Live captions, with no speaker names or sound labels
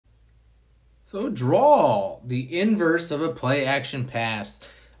So draw, the inverse of a play action pass.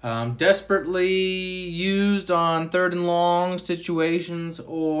 Desperately used on 3rd and long situations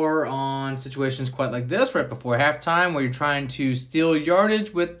or on situations quite like this right before halftime where you're trying to steal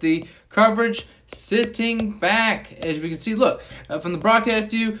yardage with the coverage sitting back. As we can see, look, from the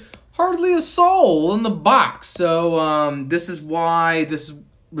broadcast view, hardly a soul in the box. So this is why this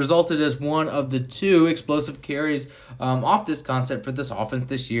resulted as one of the 2 explosive carries off this concept for this offense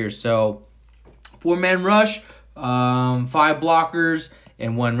this year. So 4-man rush, 5 blockers,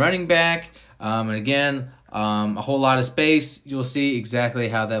 and 1 running back. And again, a whole lot of space. You'll see exactly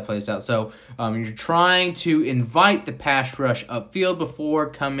how that plays out. So you're trying to invite the pass rush upfield before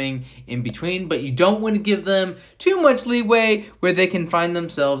coming in between, but you don't want to give them too much leeway where they can find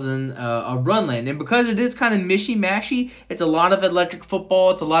themselves in a run lane. And because it is kind of mishy-mashy, it's a lot of electric football.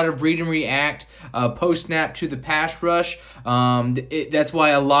 It's a lot of read and react post-snap to the pass rush. That's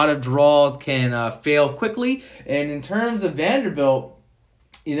why a lot of draws can fail quickly. And in terms of Vanderbilt,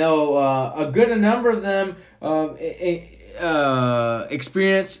 you know, a good number of them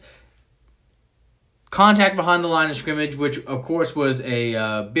experienced contact behind the line of scrimmage, which, of course, was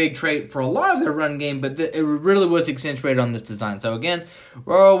a big trait for a lot of their run game, but it really was accentuated on this design. So, again,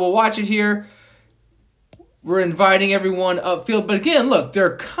 we'll watch it here. We're inviting everyone upfield. But, again, look,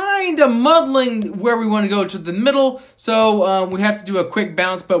 they're kind of muddling where we want to go to the middle. So, we have to do a quick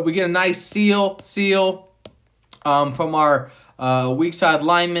bounce, but we get a nice seal from our weak side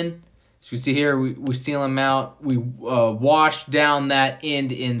lineman. As we see here, we steal him out. We wash down that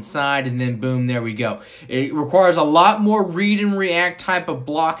end inside, and then boom, there we go. It requires a lot more read and react type of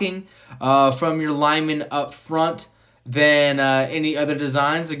blocking from your lineman up front than any other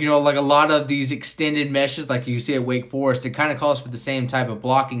designs. Like, you know, like a lot of these extended meshes, like you see at Wake Forest, it kind of calls for the same type of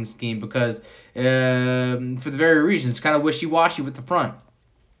blocking scheme because for the very reason, it's kind of wishy-washy with the front.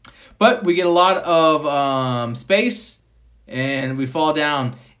 But we get a lot of space, and we fall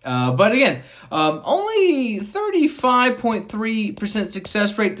down. But again, only 35.3%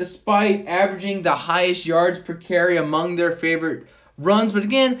 success rate despite averaging the highest yards per carry among their favorite runs. But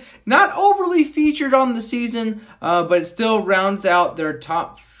again, not overly featured on the season, but it still rounds out their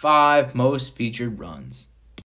top 5 most featured runs.